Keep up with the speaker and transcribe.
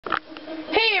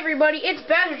everybody, it's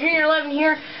Banjo-11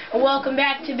 here, and welcome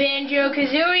back to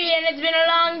Banjo-Kazooie, and it's been a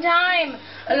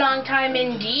long time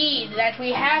indeed, that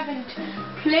we haven't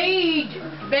played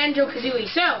Banjo-Kazooie.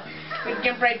 So, we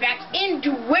jump right back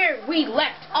into where we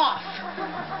left off,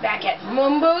 back at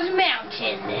Mumbo's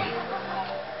Mountain.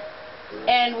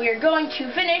 And we're going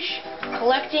to finish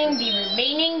collecting the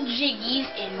remaining Jiggies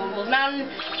in Mumbo's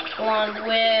Mountain, along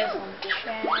with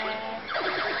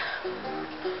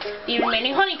the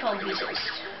remaining honeycomb pieces.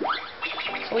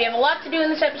 So we have a lot to do in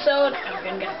this episode, and we're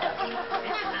going to get it done.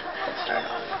 Let's start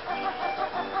off.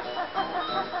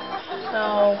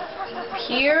 So,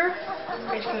 here,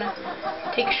 we're just going to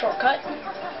take a shortcut.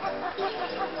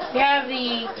 We have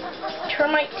the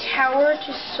termite tower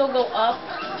to still go up,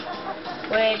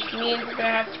 which means we're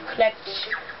going to have to collect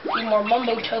a few more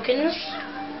mumbo tokens.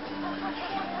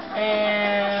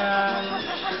 And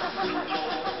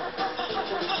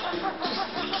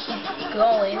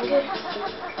going,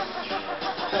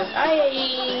 because I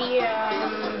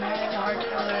am having a hard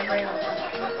time remembering.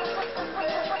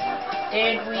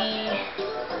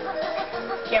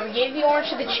 Yeah, we gave the orange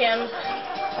to the chimp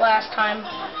last time.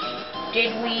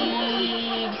 Did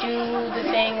we do the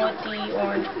thing with the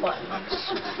orange buttons?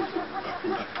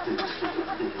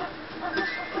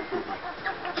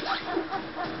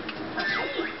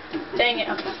 Dang it,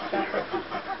 okay, that hurt.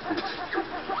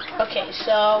 Okay,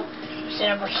 so sit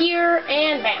over here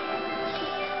and bam.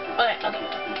 Okay.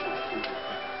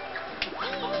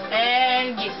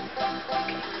 And you.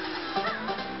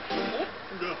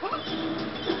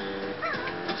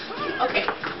 Okay,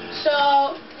 so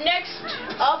next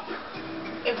up,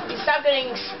 if we stop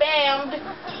getting spammed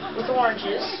with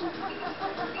oranges,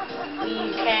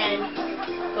 we can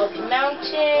go up the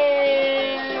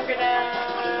mountain. We're gonna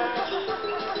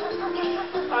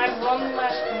find one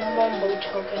last mumbo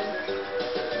token.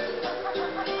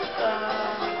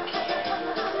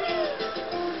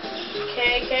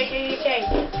 Okay.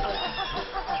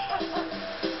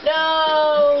 No!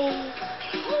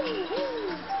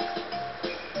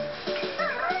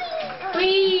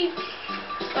 Please!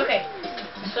 Okay,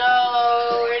 so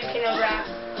we're just gonna wrap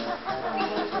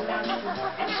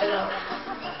instead of.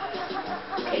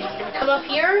 Okay, we're gonna come up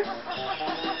here,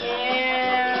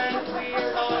 and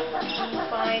we're going to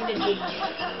find the Jiggy.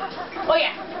 Oh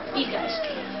yeah, these guys.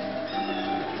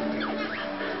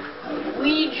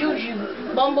 We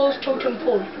Juju, Mumbo's totem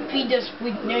pole, feed us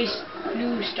with nice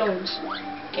blue stones.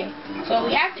 Okay, so what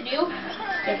we have to do,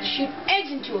 we have to shoot eggs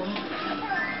into them.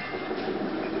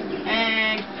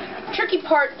 And the tricky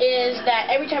part is that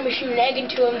every time we shoot an egg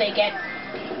into them, they get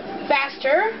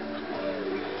faster.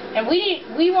 And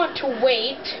we want to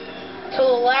wait till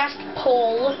the last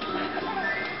pole.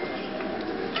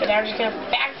 Okay, now we're just gonna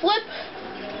backflip,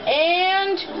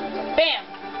 and bam!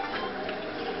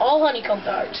 All honeycomb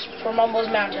cards for Mumbo's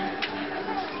Mountain.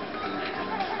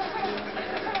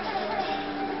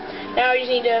 Now we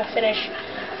just need to finish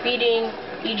feeding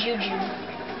the Juju.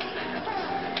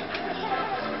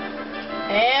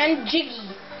 And Jiggy.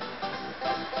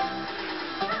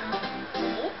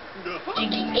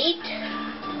 Jiggy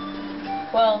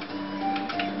 8. Well,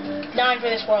 9 for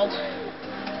this world.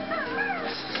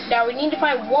 Now we need to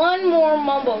find one more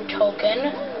mumbo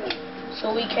token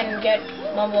so we can get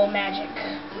mumbo magic.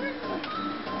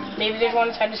 Maybe there's one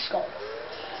inside the skull.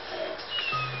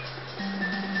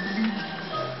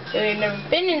 So we've never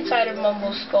been inside of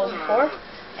Mumbo's skull before,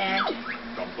 and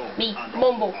me,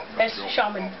 Mumbo, best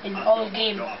shaman in all of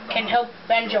game, can help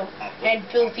Banjo and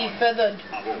Filthy Feathered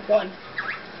One.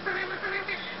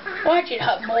 Watch it,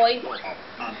 hut boy.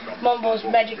 Mumbo's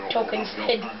magic tokens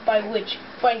hid by which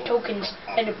find tokens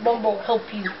and Mumbo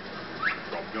help you.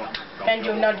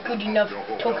 Banjo not good enough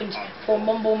tokens for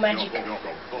mumbo magic.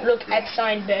 Look at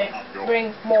sign there.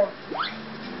 Bring more.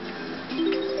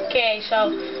 Okay,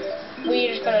 so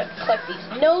we're just gonna collect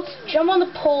these notes, jump on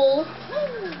the pole,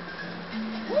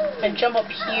 and jump up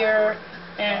here,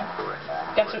 and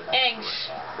got some eggs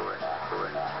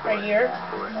right here.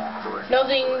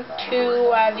 Nothing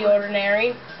too out of the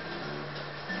ordinary.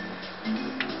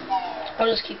 I'll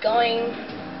just keep going.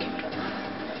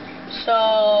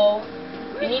 So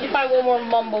we need to find one more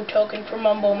mumbo token for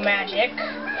mumbo magic.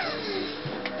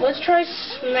 Let's try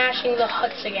smashing the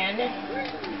huts again.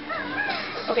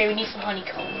 Okay, we need some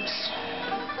honeycombs.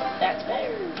 That's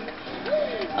better.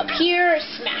 Up here,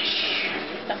 smash.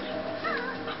 Nothing.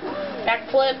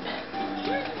 Backflip.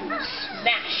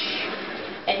 Smash.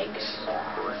 Eggs.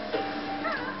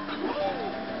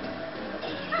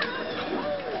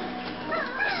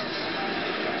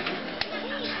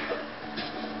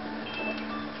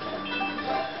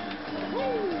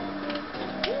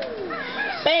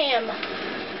 Bam!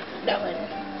 Nothing.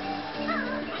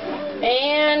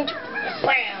 And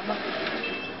bam!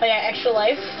 I got extra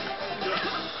life.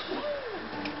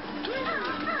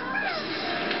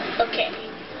 Okay.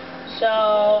 So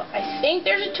I think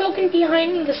there's a token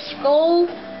behind the skull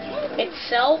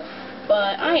itself,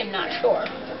 but I am not sure.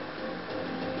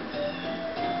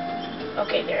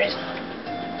 Okay, there is none.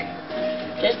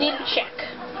 Okay. Just need to check.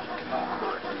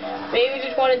 Maybe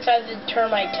there's one inside the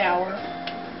termite tower.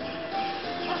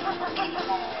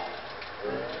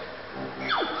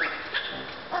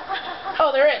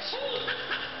 Oh, there is.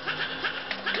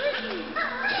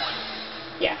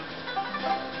 Yeah.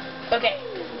 Okay.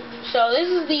 So this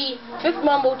is the 5th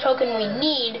Mumbo token we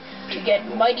need to get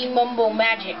Mighty Mumbo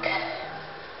Magic.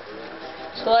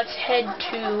 So let's head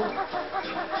to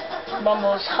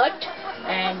Mumbo's hut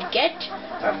and get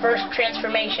our first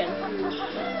transformation.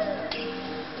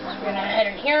 So we're gonna head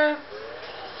in here.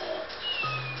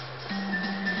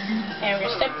 And we're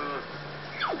gonna step.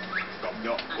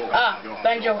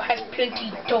 Banjo has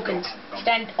plenty tokens.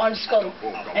 Stand on skull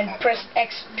and press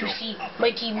X to see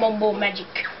Mighty Mumbo Magic.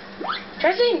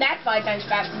 Try saying that 5 times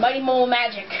fast. Mighty Mumbo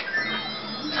Magic.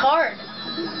 It's hard.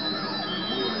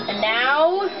 And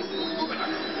now,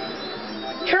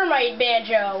 Termite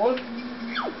Banjo.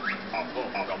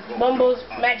 Mumbo's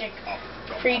Magic.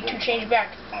 Free to change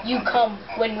back. You come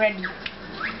when ready.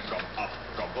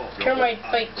 Termite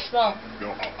bite small,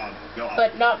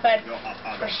 but not bad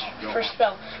for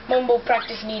spell. Mumbo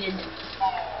practice needed.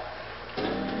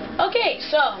 Okay,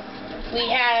 so we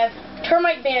have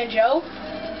Termite Banjo,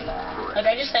 like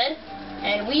I just said,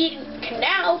 and we can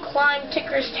now climb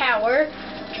Ticker's Tower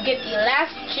to get the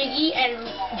last Jiggy and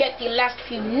get the last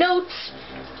few notes,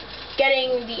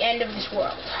 getting the end of this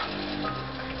world.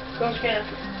 So I'm just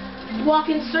gonna walk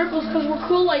in circles because we're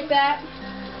cool like that.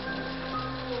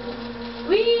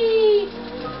 Whee!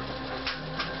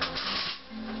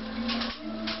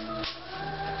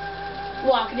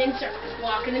 Walking in circles,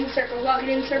 walking in circles, walking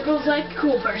in circles like a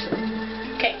cool person.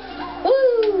 Okay.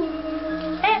 Woo!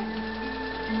 Eh.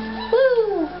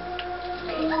 Woo!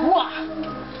 Okay. Wah!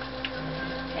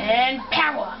 And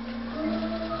power.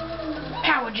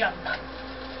 Power jump.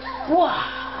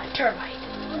 Wah! Termite.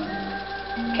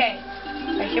 Okay.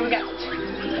 Right, here we go.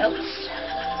 Notes.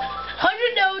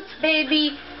 100 notes,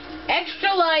 baby.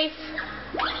 Extra life.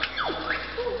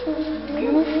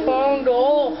 You found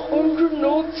all 100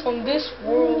 notes on this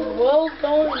world. Well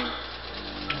done.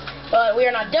 But we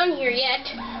are not done here yet.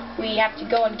 We have to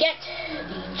go and get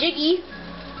the Jiggy.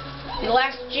 The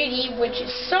last Jiggy, which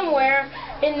is somewhere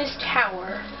in this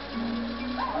tower.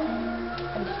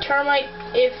 And the termite,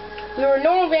 if we were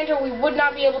normal Banjo, we would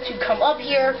not be able to come up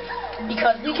here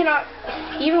because we cannot,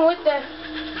 even with the,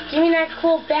 give me that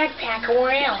cool backpack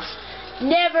or else.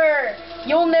 Never!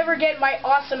 You'll never get my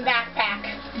awesome backpack.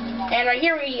 And right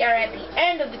here we are at the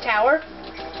end of the tower.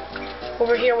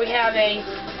 Over here we have a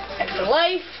extra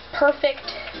life. Perfect.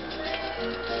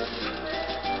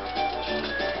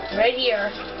 Right here,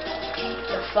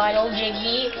 the final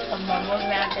Jiggy of Mumbo's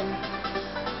Mountain.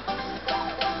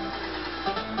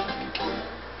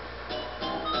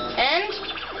 And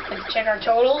let's check our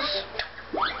totals.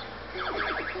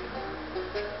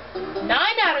 9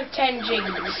 out of 10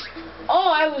 Jiggies.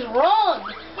 Oh, I was wrong.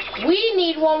 We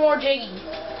need one more Jiggy.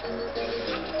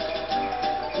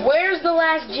 Where's the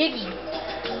last Jiggy?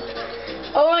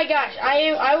 Oh my gosh,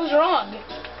 I was wrong.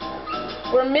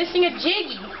 We're missing a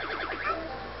Jiggy.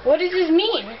 What does this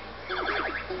mean?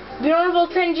 We don't have all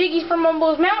 10 Jiggies from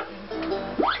Mumbo's Mountain.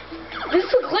 This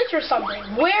is a glitch or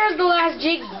something. Where's the last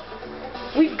Jiggy?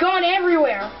 We've gone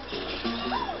everywhere.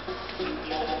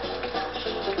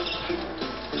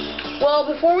 Well,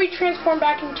 before we transform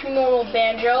back into normal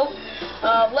Banjo,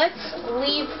 let's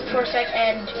leave for a sec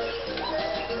and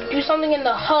do something in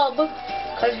the hub.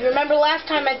 Because if you remember last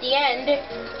time at the end,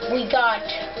 we got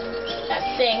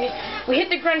that thing. We hit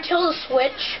the Gruntilda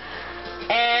switch,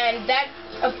 and that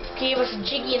gave us a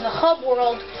Jiggy in the hub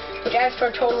world, which adds to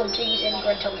our total of Jiggies in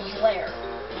Gruntilda's lair.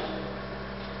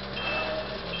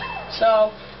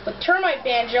 So, with Termite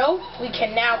Banjo, we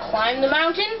can now climb the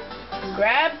mountain and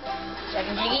grab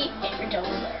second Jiggy in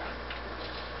Gruntilda's lair.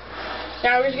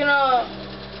 Now we're just gonna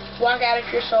walk out of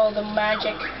here so the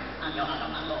magic.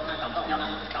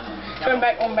 Turn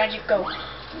back on magic go.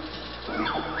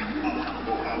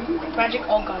 Magic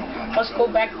all gone. Let's go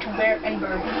back to Bear and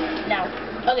Bird. Now,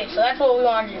 okay, so that's what we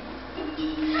want to do.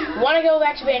 We want to go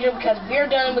back to Banjo because we're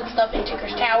done with stuff in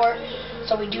Ticker's Tower,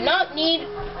 so we do not need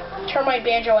Termite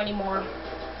Banjo anymore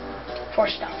for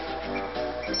stuff.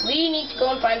 We need to go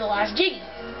and find the last Jiggy.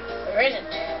 Where is it?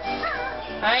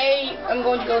 I am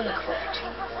going to go look for it.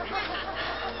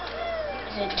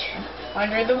 Is it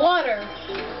under the water?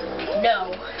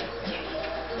 No.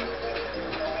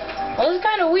 Well, this is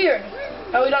kind of weird.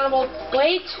 Oh, we don't know about...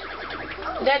 Wait.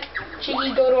 Did that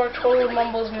Jiggy go to our Total and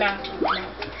Mumbo's mountain? No.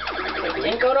 It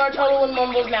didn't go to our Total and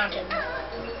Mumbo's mountain.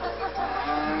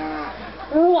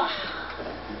 Wow.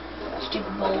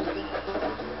 Stupid bull.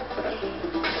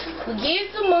 We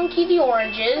gave the monkey the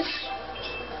oranges,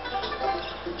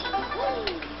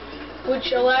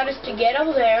 which allowed us to get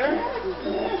up there.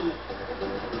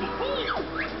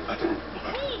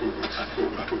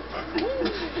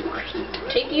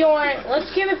 Take the orange. Let's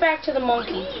give it back to the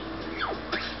monkey.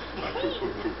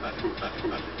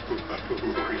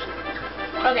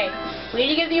 Okay, we need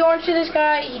to give the orange to this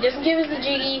guy. He doesn't give us the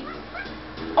Jiggy.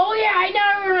 Oh yeah, I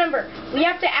now remember. We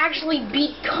have to actually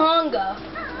beat Conga.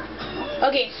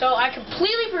 Okay, so I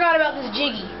completely forgot about this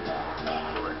Jiggy.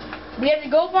 We have to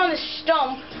go up on the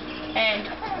stump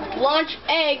and launch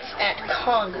eggs at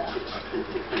Conga.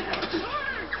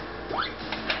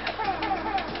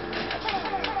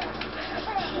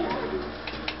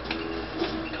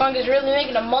 Conga's really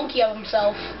making a monkey of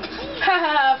himself.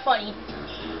 Haha, funny.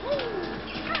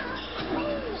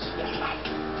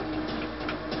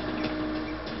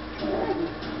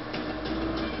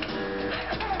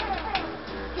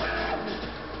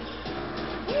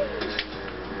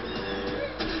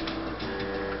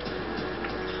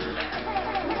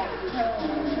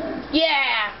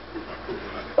 Yeah!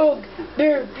 Oh,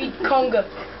 bear beat Conga.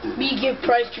 Me give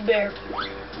prize to bear.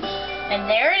 And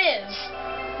there it is.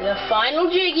 The final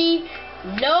Jiggy.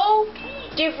 No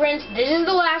difference. This is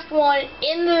the last one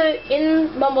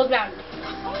in Mumbo's Mountain.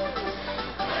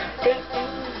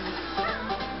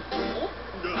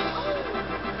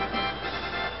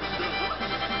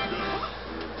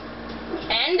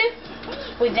 And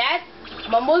with that,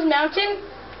 Mumbo's Mountain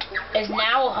is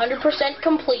now 100%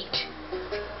 complete.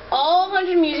 All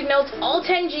 100 music notes, all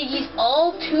 10 Jiggies,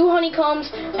 all 2 honeycombs,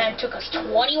 and it took us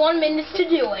 21 minutes to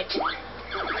do it.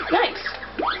 Nice.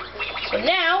 So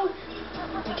now,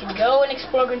 we can go and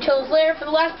explore Gruntilda's lair for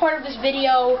the last part of this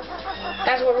video.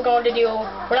 That's what we're going to do.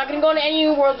 We're not going to go into any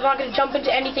new worlds, we're not going to jump into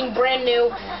anything brand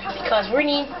new, because we're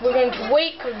going to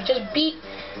wait, because we just beat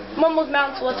Mumbo's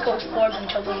Mountain, so let's go explore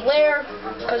Gruntilda's lair,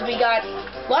 because we got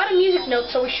a lot of music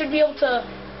notes, so we should be able to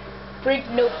break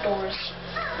note doors.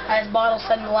 As Bottle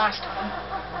said in the last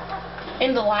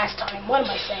time. What am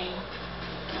I saying?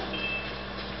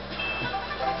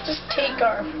 Just take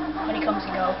our honeycombs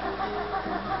and go.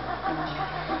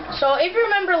 So if you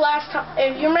remember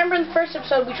in the first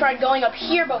episode, we tried going up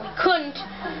here, but we couldn't.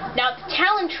 Now at the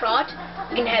Talon Trot,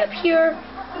 we can head up here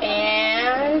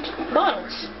and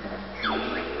Bottles.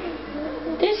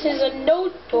 This is a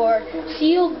note door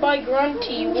sealed by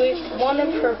Grunty with one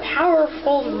of her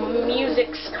powerful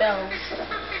music spells.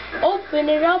 Open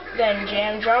it up then,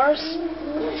 Jam Jars.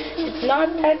 It's not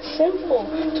that simple.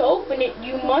 To open it,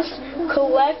 you must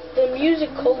collect the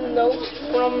musical notes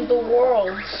from the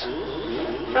worlds.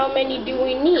 How many do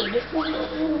we need?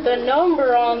 The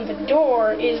number on the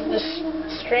door is the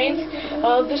strength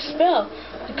of the spell.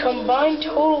 The combined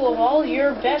total of all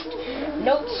your best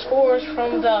note scores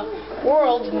from the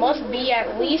worlds must be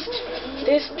at least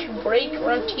this to break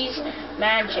Grunty's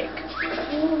magic.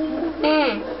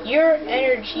 Your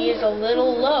energy is a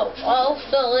little low. I'll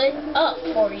fill it up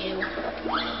for you.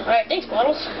 Alright, thanks,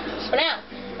 Bottles. So now,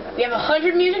 we have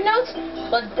 100 music notes.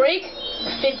 Let's break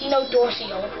the 50 note door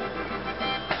seal.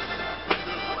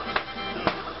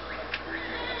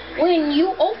 When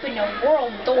you open a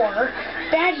world door,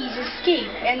 baddies escape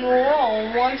and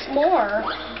roam once more.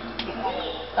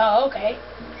 Oh, okay.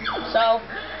 So,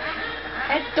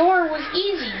 that door was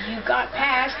easy. You got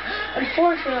past.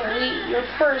 Unfortunately, you're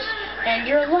first and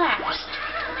you're last.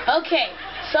 Okay,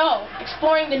 so,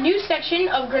 exploring the new section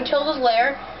of Gruntilda's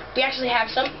lair, we actually have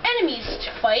some enemies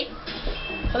to fight,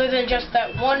 other than just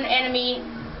that one enemy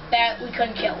that we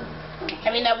couldn't kill.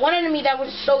 I mean, that one enemy that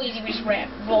was so easy, we just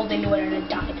rolled into it and it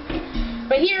died.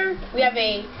 But here, we have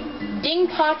a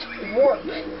Dingpot Warp.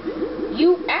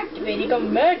 You activating a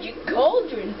magic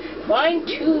cauldron. Bind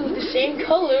two the same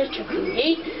colors to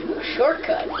create a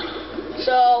shortcut.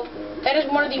 So, that is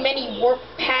one of the many warp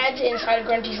pads inside of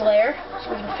Grunty's lair, so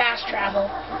we can fast travel.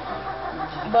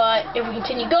 But if we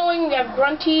continue going, we have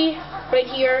Grunty right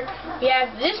here. We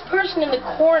have this person in the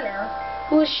corner.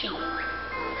 Who is she?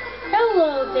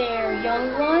 Hello there,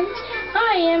 young ones.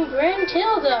 I am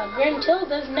Gruntilda,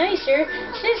 Gruntilda's nicer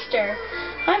sister.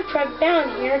 I've trekked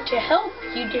down here to help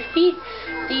you defeat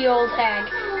the old hag.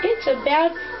 It's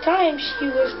about time she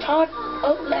was taught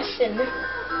a lesson.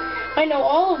 I know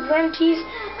all of Grunty's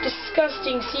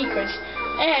disgusting secrets,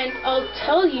 and I'll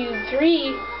tell you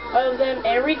 3 of them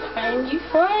every time you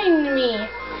find me.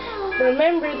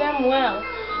 Remember them well.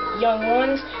 young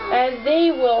ones, as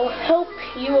they will help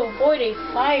you avoid a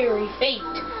fiery fate.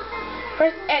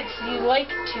 Press X if you'd like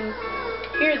to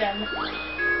hear them.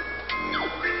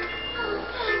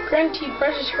 Grandma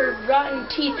brushes her rotten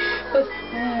teeth with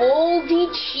moldy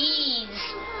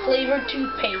cheese flavored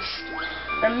toothpaste.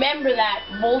 Remember that,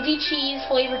 moldy cheese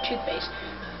flavored toothpaste.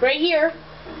 Right here,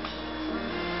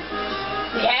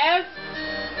 we have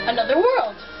another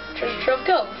world, Treasure Trove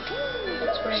Cove.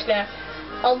 So we're just gonna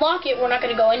unlock it. We're not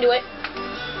gonna go into it.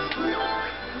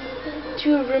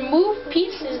 To remove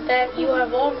pieces that you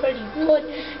have already put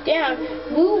down,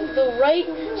 move the right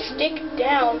stick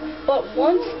down, but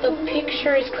once the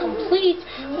picture is complete,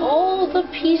 all the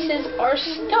pieces are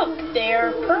stuck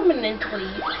there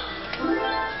permanently.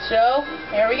 So,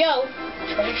 there we go.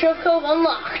 Treasure Trove Cove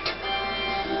unlocked.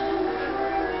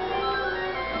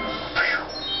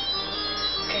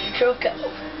 Treasure Trove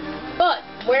Cove. But,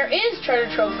 where is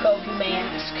Treasure Trove Cove, you may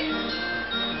ask?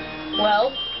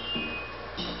 Well,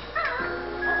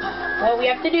 what we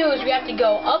have to do is we have to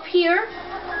go up here,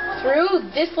 through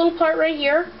this little part right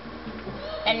here,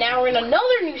 and now we're in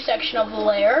another new section of the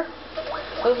lair,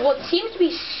 with what seems to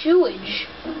be sewage,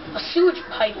 a sewage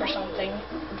pipe or something,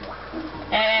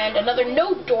 and another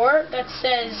note door that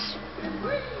says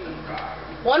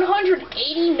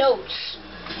 180 notes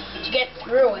to get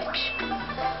through it.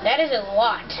 That is a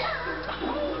lot.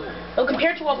 Well,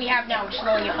 compared to what we have now, which is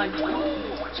only 100.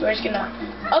 So we're just gonna,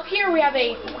 up here we have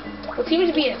a, what seems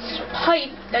to be a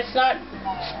pipe that's not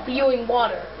spewing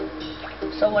water.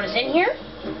 So what is in here?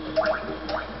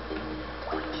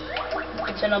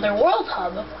 It's another world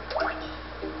hub.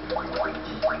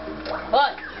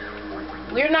 But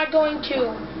we're not going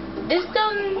to, this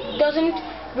doesn't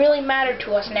really matter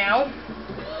to us now.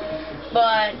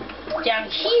 But down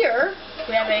here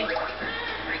we have a,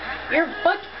 your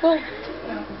butt will,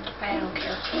 no, I don't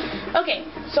care. Okay,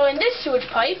 so in this sewage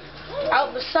pipe,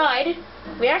 out the side,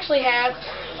 we actually have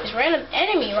this random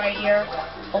enemy right here,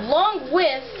 along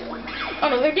with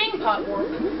another dingpot warp.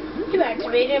 You've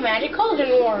activated a magic cauldron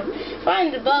warp.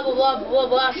 Find the blah blah blah blah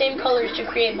blah same colors to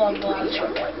create blah blah blah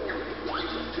shortcut.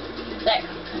 There.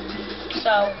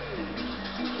 So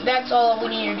that's all we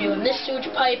need to do in this sewage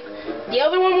pipe. The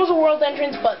other one was a world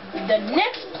entrance, but the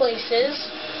next places.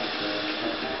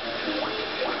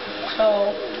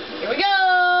 So here we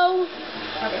go.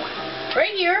 Okay.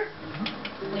 Right here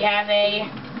we have a,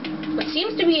 what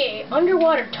seems to be a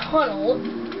underwater tunnel,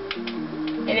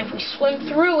 and if we swim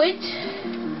through it,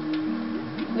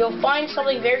 we'll find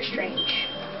something very strange.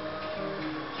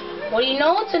 Well, you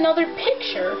know, it's another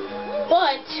picture,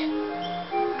 but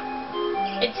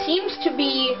it seems to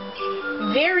be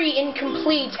very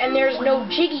incomplete, and there's no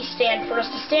jiggy stand for us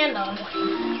to stand on.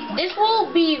 This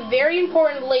will be very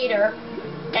important later,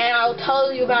 and I'll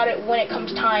tell you about it when it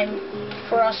comes time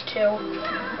for us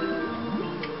to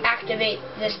activate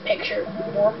this picture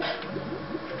warp.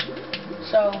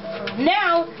 So, for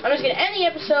now, I'm just going to end the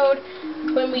episode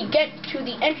when we get to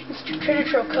the entrance to Treasure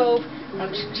Trove Cove. I'm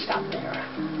just going to stop there.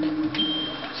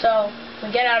 So,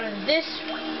 we get out of this.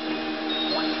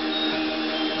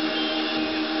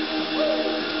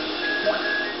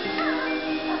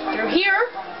 Through here,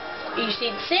 you see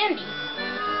the Sandy,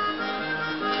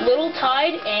 Little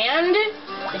Tide, and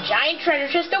the giant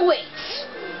treasure chest awaits.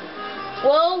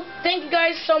 Well, thank you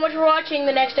guys so much for watching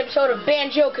the next episode of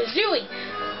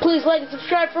Banjo-Kazooie. Please like and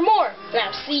subscribe for more, and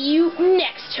I'll see you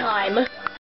next time.